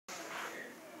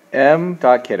M.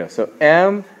 Cato. So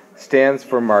M stands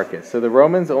for Marcus. So the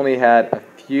Romans only had a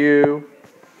few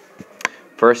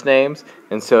first names,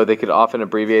 and so they could often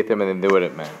abbreviate them and then knew what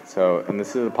it meant. So, and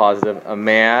this is a positive, a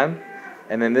man,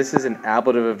 and then this is an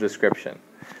ablative of description,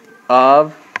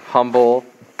 of humble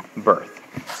birth.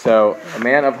 So a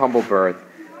man of humble birth,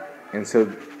 and so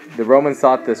the Romans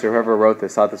thought this, or whoever wrote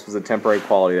this, thought this was a temporary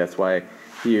quality. That's why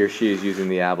he or she is using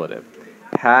the ablative.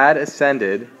 Had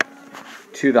ascended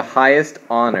to the highest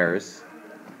honors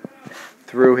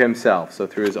through himself. So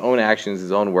through his own actions,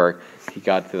 his own work, he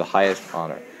got to the highest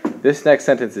honor. This next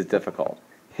sentence is difficult.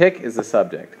 Hic is the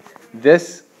subject.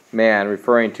 This man,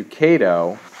 referring to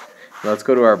Cato, let's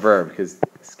go to our verb, because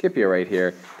Scipio right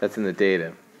here, that's in the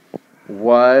dative,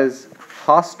 was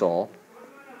hostile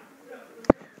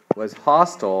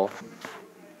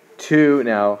to,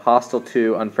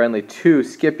 unfriendly to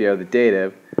Scipio, the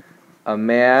dative, a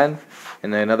man,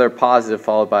 and then another positive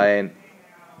followed by an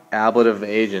ablative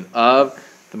agent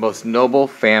of the most noble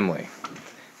family.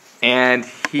 And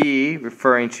he,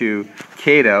 referring to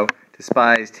Cato,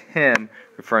 despised him,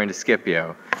 referring to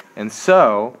Scipio. And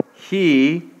so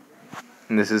he,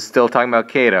 and this is still talking about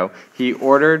Cato, he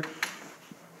ordered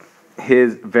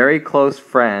his very close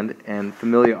friend, and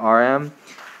familiarum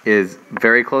is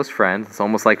very close friend, it's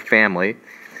almost like family,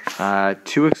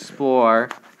 to explore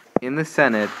in the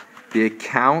Senate the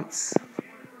accounts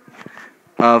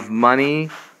of money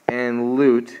and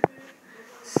loot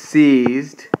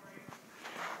seized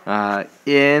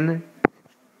in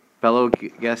bello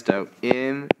gesto,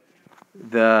 in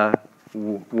the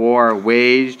war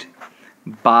waged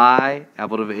by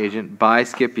ablative agent by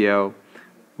Scipio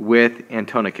with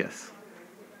Antonicus.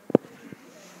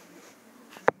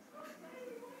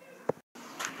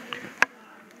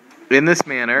 In this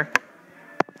manner,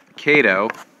 Cato,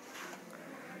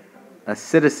 a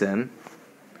citizen,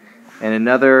 and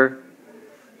another,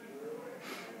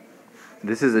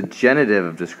 this is a genitive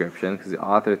of description because the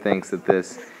author thinks that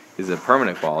this is a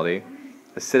permanent quality,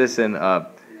 a citizen of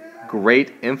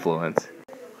great influence,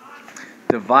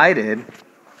 divided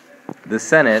the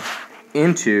Senate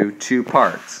into two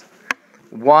parts.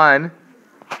 One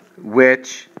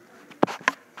which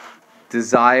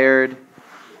desired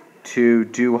to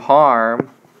do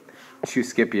harm to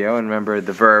Scipio, and remember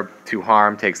the verb to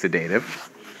harm takes the dative.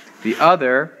 The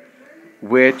other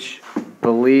which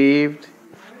believed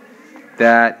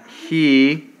that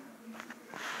he,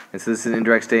 and so this is an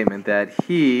indirect statement, that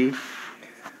he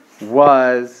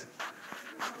was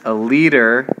a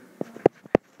leader,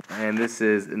 and this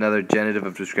is another genitive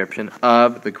of description,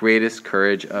 of the greatest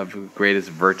courage, of the greatest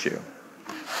virtue.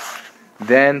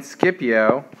 Then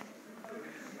Scipio,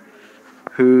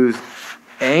 whose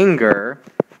anger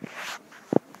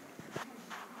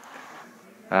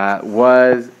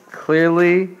was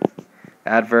clearly,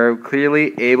 adverb,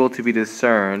 clearly able to be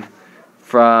discerned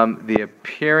from the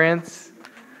appearance,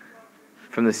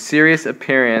 from the serious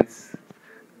appearance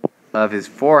of his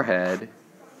forehead,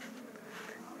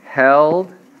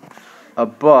 held a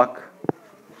book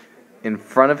in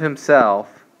front of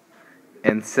himself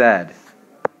and said,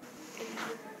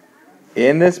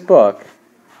 in this book,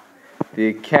 the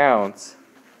accounts,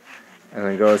 and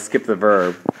then skip the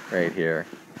verb right here,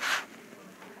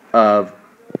 of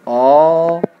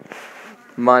all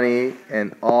money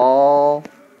and all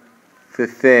the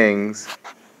things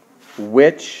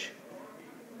which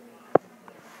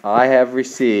I have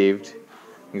received,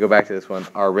 and go back to this one,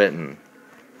 are written.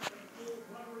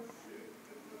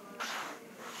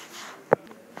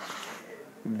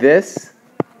 This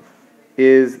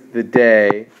is the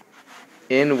day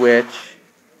in which,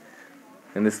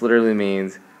 and this literally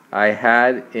means I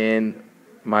had in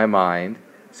my mind,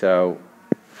 so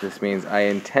this means I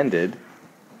intended,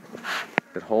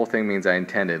 the whole thing means I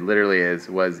intended, literally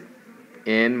was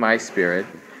in my spirit,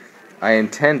 I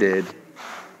intended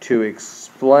to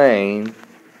explain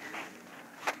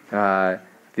the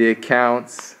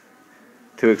accounts,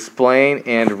 to explain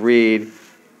and read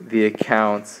the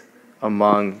accounts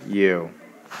among you.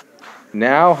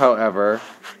 Now, however,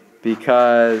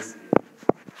 because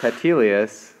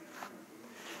Petilius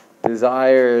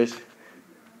desires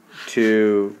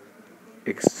to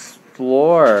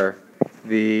explore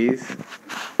these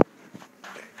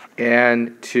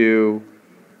and to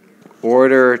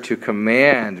order, to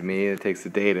command me, it takes the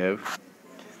dative,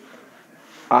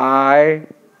 I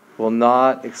will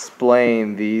not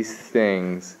explain these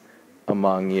things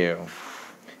among you.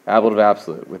 Ablative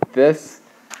absolute. With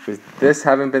this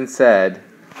having been said,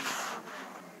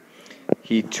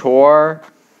 he tore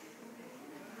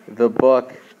the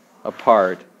book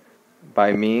apart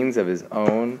by means of his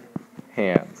own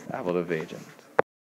hands. Ablative agent.